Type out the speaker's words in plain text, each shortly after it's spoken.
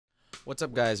What's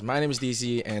up, guys? My name is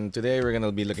DC, and today we're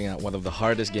gonna be looking at one of the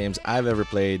hardest games I've ever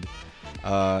played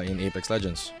in Apex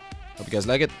Legends. Hope you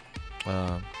guys like it.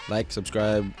 Like,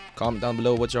 subscribe, comment down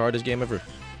below what's your hardest game ever.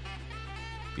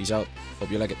 Peace out.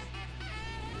 Hope you like it.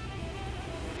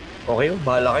 Okay,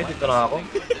 bahala kayo. Dito na ako.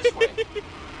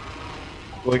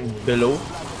 Going below.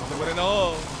 Ito ko rin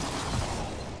ako.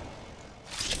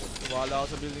 Wala ako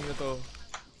sa building na to.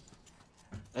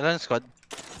 Ilan squad?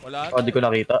 Wala. Oh, di ko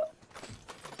nakita.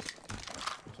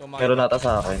 So, Meron nata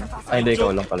sa akin. Ay, hindi, ikaw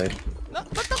lang pala yun.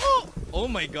 Ba't ako? Oh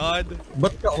my god.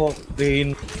 Ba't ka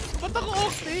Octane? Ba't ako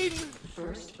Octane?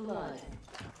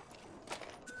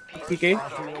 PK?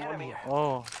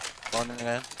 Oh, paano na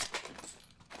ngayon?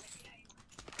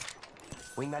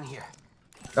 Wingman here.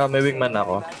 Ah, may wingman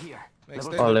ako.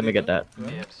 Oh, let me get that.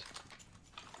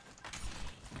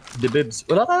 The bibs.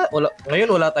 Wala. Ngayon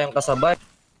wala tayong kasabay.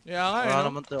 Yeah nga Wala eh.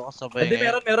 naman tayo kasabay Hindi,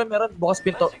 ngayon. meron. Bukas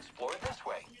pinto.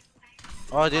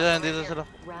 Oh, dito sila.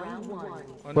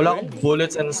 Wala akong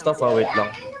bullets and stuff. Wait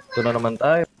lang. Ito na naman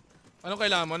tayo. Anong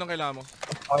kailangan mo?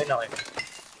 Okay na kayo.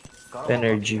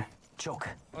 Energy.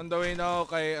 Choke. On the way na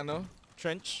ako kay,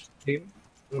 Trench. Team.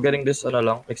 I'm getting this,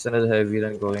 extended heavy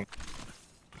then going.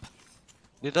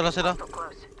 Dito lang sila.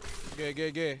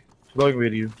 Ge. Going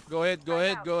with you. Go ahead.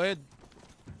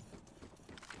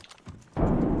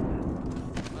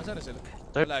 Nasaan na sila?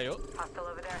 Third. Malayo?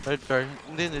 Third floor.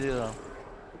 Hindi dito lang.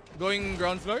 Going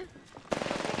ground floor?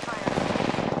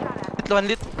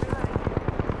 Lit.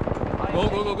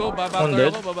 Go.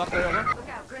 Undead? Baback tayo ako.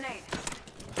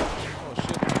 Oh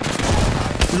shit.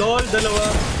 LOL, dalawa.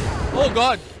 Oh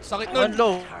god! Sakit nun! One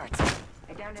low.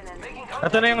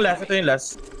 Ito na yung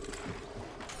last.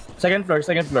 Second floor.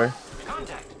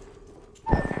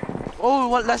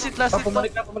 Oh, last hit.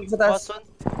 Pumalik sa taas. Watson.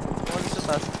 Pumalik sa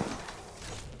taas.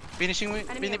 Finish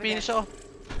ako.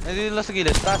 Nandito lang sa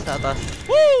gilid. Taas.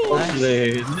 Woo!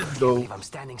 Okay, let's go. If I'm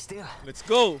standing still, Let's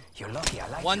go! you're lucky I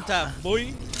like One tap,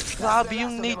 boy! Grabe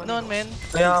yung nade nun, men.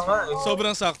 Kaya nga eh.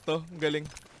 Sobrang sakto. Galing.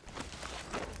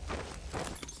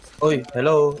 Oy,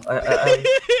 hello.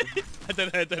 Ito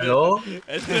na. Hello?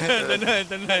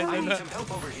 Ito na.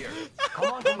 help over here.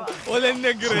 Come on. Walang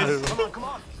nag-rest.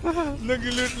 Come on.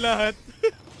 Nag-loot lahat.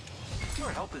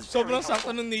 Your help is Sobrang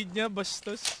sakto ng nade niya,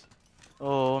 bastos.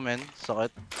 Oo, men.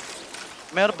 Sakit.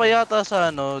 Meron pa yata sa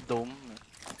dome.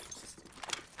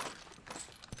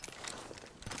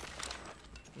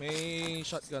 May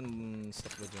shotgun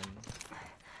stock ba dyan?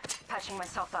 Patching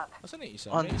myself up. Asan na yung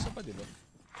isa? On. May isa pa, diba?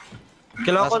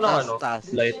 Kailangan ko ng Taas.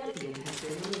 light.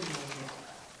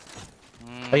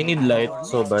 I need light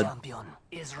so bad. champion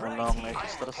is Wala akong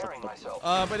extra sa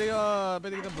Pwede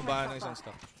kitang babaan ng isang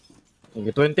stock. Okay,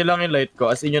 20 lang yung light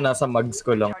ko. As in yung nasa mugs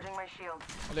ko lang. Charging my shield.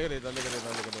 Halika dito.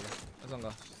 Asan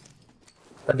ka?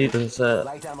 Dito sa...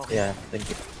 light ammo. Yeah, thank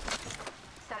you.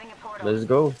 Setting a portal. Let's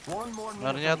go. One more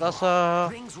Meron minute. yata sa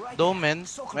Rings right dome, here. men.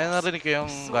 So May close. narinig ko yung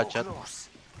So gunshot. close.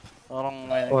 Parang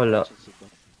may Wala. gunshot dito.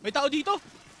 May tao dito!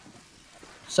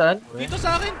 Saan? Dito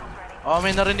sa akin! Oh,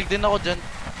 may narinig din ako dyan.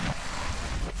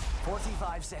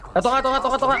 45 seconds. Ito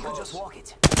nga. Just walk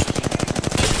it.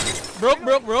 Broke!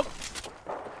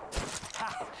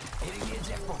 Hitting the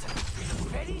eject button.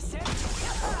 Ready, set.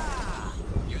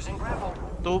 Using grapple.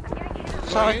 Two.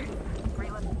 Sa akin.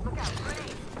 Reload. Look out.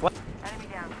 Grenade. What? Enemy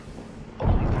down.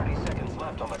 Only 30 seconds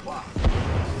left on the clock.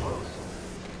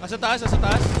 Asa taas!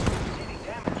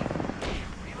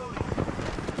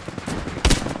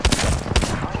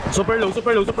 Super low. Two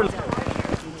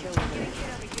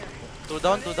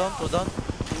down.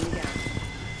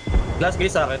 Last guy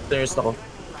sa akin. Terrorist ako.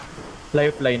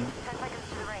 Lifeline. 10 seconds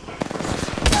to the ring.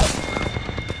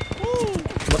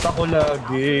 Ba't ako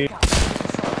lagi?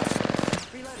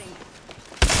 Reloading.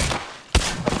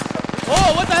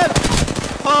 Oh! What the hell?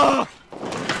 Ah!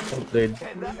 Dead.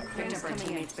 Victim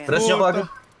teammates banned. Press niyo ko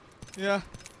agad. Yeah.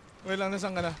 Wait lang,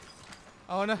 nasan ka na?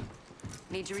 Ako na.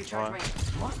 Need to recharge my...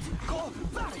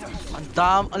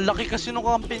 Ang laki kasi nung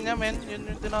campaign niya, men. Yun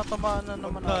yung tinatamaan na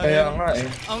naman natin. Kaya nga eh.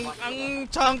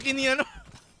 Ang chunky niya, no?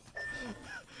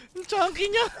 Ang chunky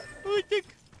niya! Putik!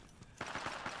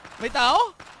 May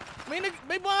tao? May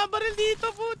bumabaril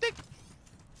dito, putik!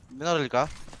 Binaril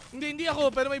ka? Hindi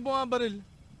ako, pero may bumabaril.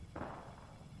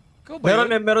 Ikaw ba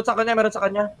yun? Meron sa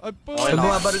kanya. Ay, po! Okay lang.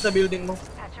 Bumabaril sa building mo.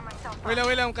 Patching myself up.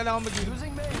 Wait lang, kailangan mag-heal.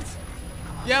 Using mates.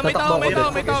 Yeah, may tao,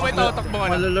 takbo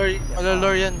ka na.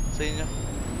 Malalure yan sa inyo.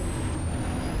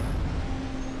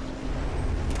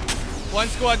 One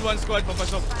squad,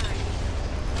 papasok.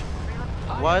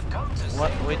 What?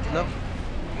 Wait lang.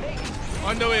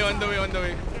 On the way.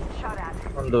 Getting shot at.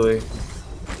 On the way.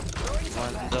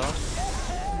 One down.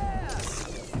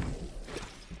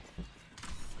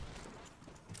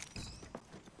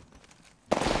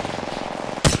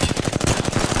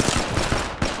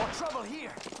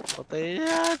 Patay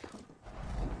yan.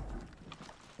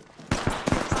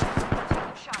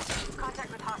 Taking shots.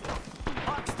 Contact with hostile.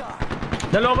 Rockstar.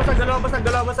 Dalawa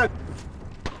basag.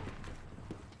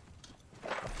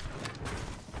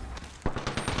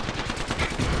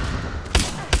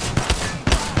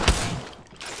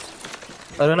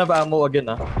 Ano na ba ammo again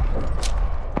ah?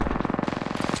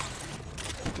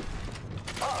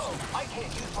 Uh-oh, I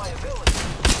can't use my ability.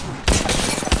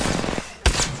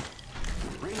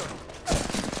 Reload.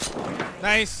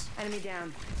 Nice. Enemy down.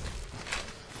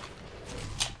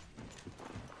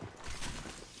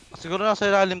 Siguro nasa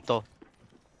ilalim to.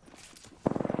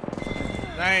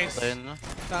 Nice. Ayun na.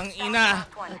 Tangina.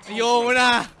 Ayoko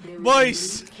na.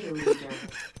 Boys. Kill leader.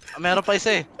 Meron pa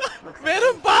isa eh.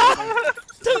 Meron pa.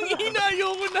 Tangina.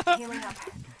 Ayoko na. Healing up.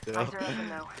 Eyes are open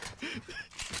though.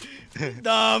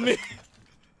 Dami.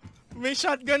 May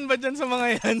shotgun ba dyan sa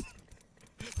mga yan?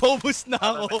 Paubos na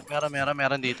ako.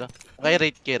 Meron dito. Okay,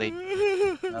 rate.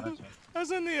 Meron siya.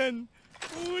 Asan na yan?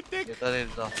 Putik. Dito rin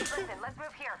to. Listen, let's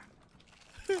move here.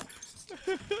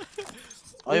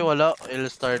 Ay, wala.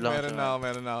 L-star lang.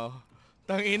 Meron na ako.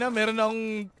 Tangina, meron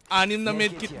akong 6 na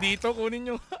medkit dito. Kunin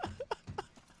nyo.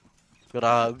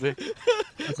 Grabe.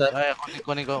 Asa? Ay,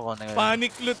 kunin ko.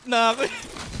 Panic loot na ako.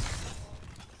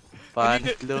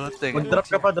 Panic looting. Mag-drop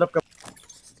ka pa.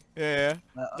 Yeah.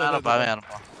 Meron pa.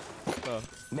 Ito.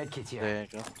 Medkit here.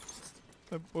 Teka.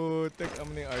 Putik, ang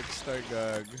mga Arcstar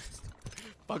gag.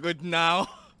 Pagod na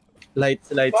ako.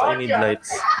 Lights. I need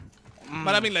lights.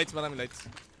 Maraming lights.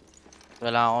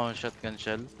 Wala akong shotgun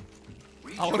shell.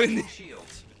 Ako rin eh.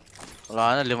 Shields.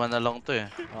 Wala na, 5 na lang to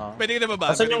eh. Pwede ka na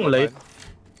baba. Asan yung light?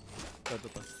 Ito.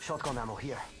 Shotgun ammo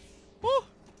here.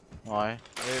 Okay.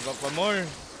 Eh, back pa more.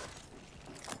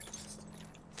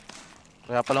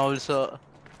 Kaya pala also,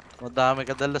 madami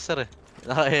ka dala sir eh.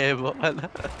 Naka-evo ka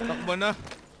na. Takbo na.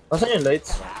 Asan yung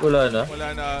lights? Wala na. Wala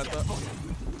na ata.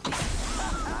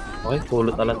 Okay,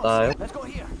 pulot na lang tayo. Let's go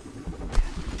here.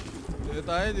 Dito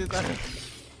tayo.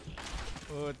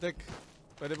 Putik.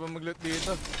 Pwede pa mag-loot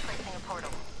dito. Placing a portal.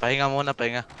 Pahinga muna.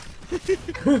 Ayoko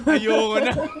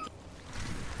na.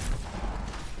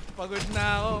 Pagod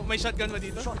na ako. May shotgun ba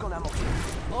dito? Shotgun ammo here.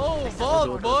 Oh,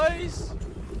 vault, boys!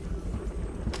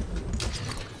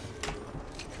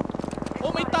 Oh,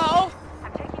 may tao!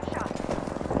 I'm taking shots.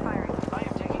 Firing. I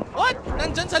am taking. What?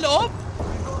 Nandyan sa loob?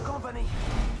 We've got company.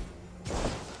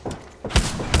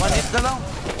 1 hit na lang.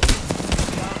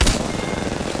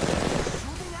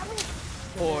 Shooting at me.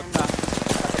 Puta.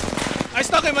 I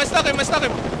stuck him. 1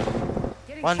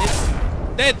 hit.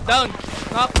 Dead, down.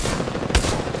 Knock.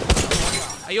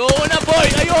 Ayoko na, boy!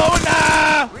 Ayoko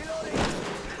na!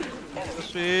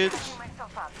 Switch.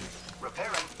 Myself up.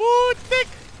 Repairing. Putik!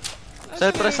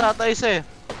 Self-press ata isa eh.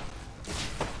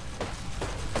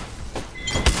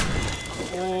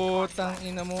 Putang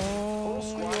ina mo.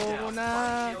 Ayoko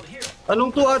na. Shield here.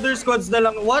 Anong 2 other squads na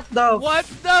lang? What the? What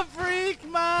the freak,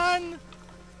 man?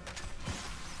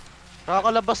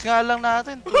 Kakalabas nga lang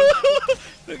natin.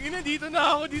 Tangina, dito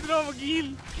na ako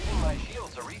mag-heal. Giving my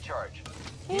shields a recharge.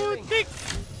 Putik!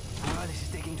 Ah, this is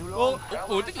taking too Oh, long.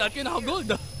 putik, lahat kayo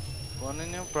naka-gold ah. Ano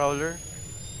yung prowler?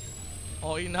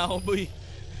 Okay na ako, boy.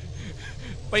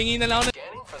 Pahingi na lang ako na.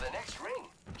 Scanning for the next ring.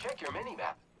 Check your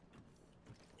mini-map.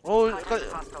 Oh, Hostile.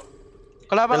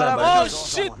 kalaban. Oh,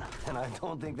 shit! And I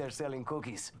don't think they're selling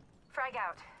cookies. Frag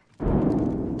out.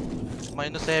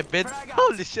 -7.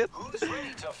 Holy shit. Who's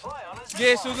ready to fly on a zip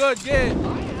Ge, sugod, ge!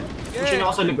 Sino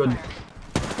ako sa likod?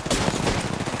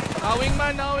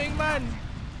 Nawingman!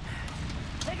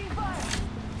 Taking fire.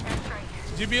 Airstrike.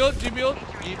 GB ult.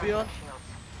 GB yun.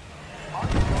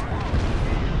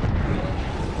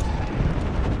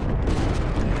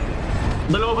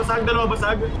 Dalawa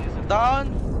basag. Down.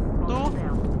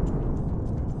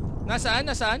 2.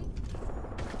 Nasaan?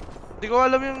 Hindi ko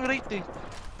alam yung rate eh.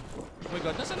 Oh my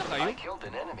god, nasaan na kayo? I killed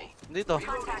an enemy. Dito.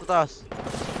 Sa taas.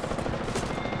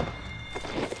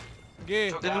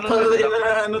 Ge, Ano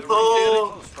to?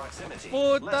 Close proximity.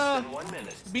 puta! Less than 1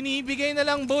 minute. Binibigay na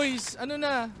lang, boys. Ano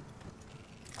na?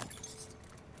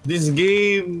 This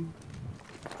game.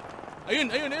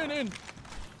 Ayun.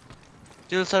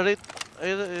 Chill sa rate.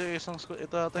 Ay, isang squad.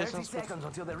 Ito ata 30 isang squad. seconds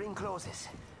until the ring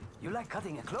closes. You like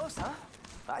cutting it close, huh?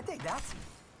 I take that.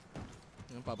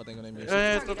 Yung papatayin ko na yung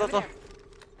basic. Ito.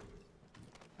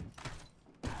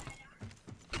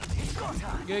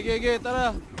 Ge,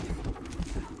 tara.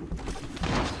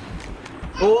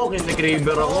 Oo,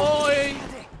 kinikraver ako. Okay.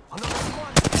 Another squad.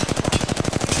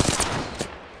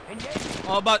 Engage.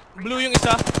 Oh, but blue yung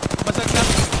isa.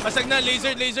 Basag na.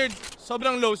 Lasered.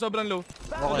 Sobrang low.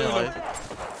 Okay.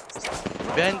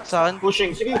 Behind saan?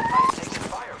 Pushing, sige. Taking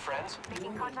fire, friends.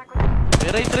 Making contact with May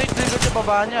right likod sa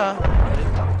baba niya.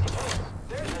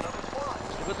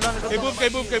 Likod lang, likod lang. Kay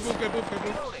Boop.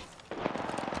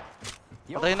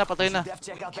 Patay na. Def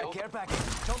check out that care package.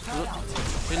 Don't count out.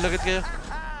 May lagit kayo.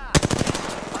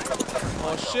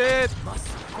 Oh shit! They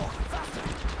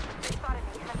spotted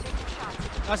me. I'm taking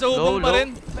shots. Nasa bubong pa Low.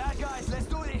 rin. Bad guys, let's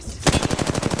do this.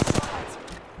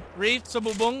 Wraith sa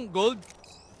bubong, gold.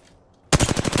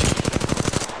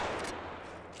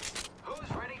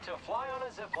 Who's ready to fly on a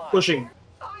zip line? Pushing.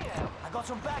 I got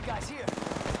some bad guys here.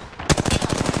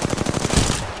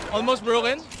 Almost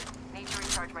broken. Need to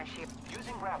recharge my shield.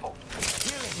 Using grapple.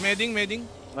 Meding.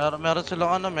 Meron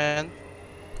silang ano, man.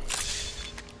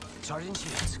 Charging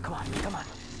shields. Come on.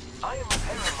 I am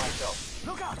repairing myself.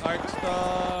 Look out! Arc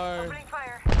Star. Opening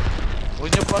fire. Huwag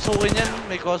niyo pasukin yan.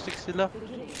 May caustic sila.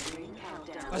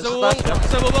 Sa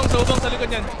bubong, sa likod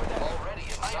niyan. Already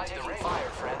inside the ring.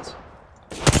 Fire, friends.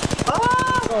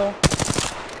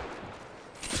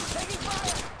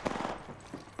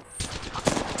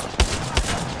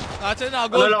 That's it na,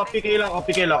 Ano gold. lang, PK lang.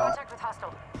 Contact with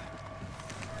hostile.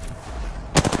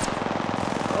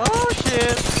 Oh,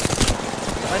 shit.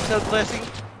 I'm self-blessing.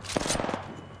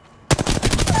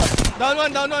 Down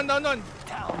one. Down one.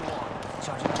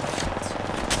 Charging up my shields.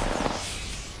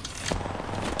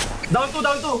 Down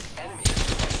 2.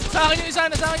 Sa akin yung isa.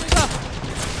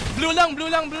 Blue lang.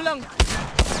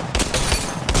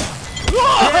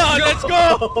 Wow, let's go!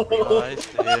 Nice,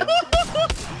 damn.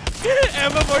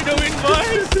 Emma for the win,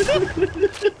 boys!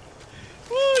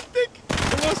 Putik!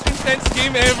 The most intense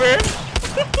game ever!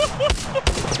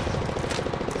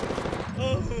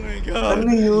 Oh my god! Ano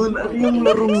yun? Ano yung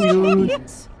larong yun?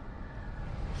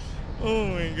 Oh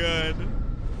my god!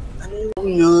 Ano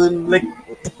yun? Like,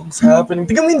 what the fuck's happening?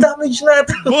 Tingnan mo yung damage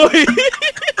natin. Boy!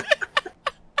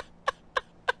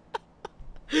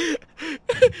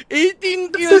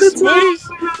 18 kills, boys!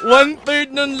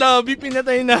 1/3 ng lobby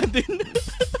pinatay natin.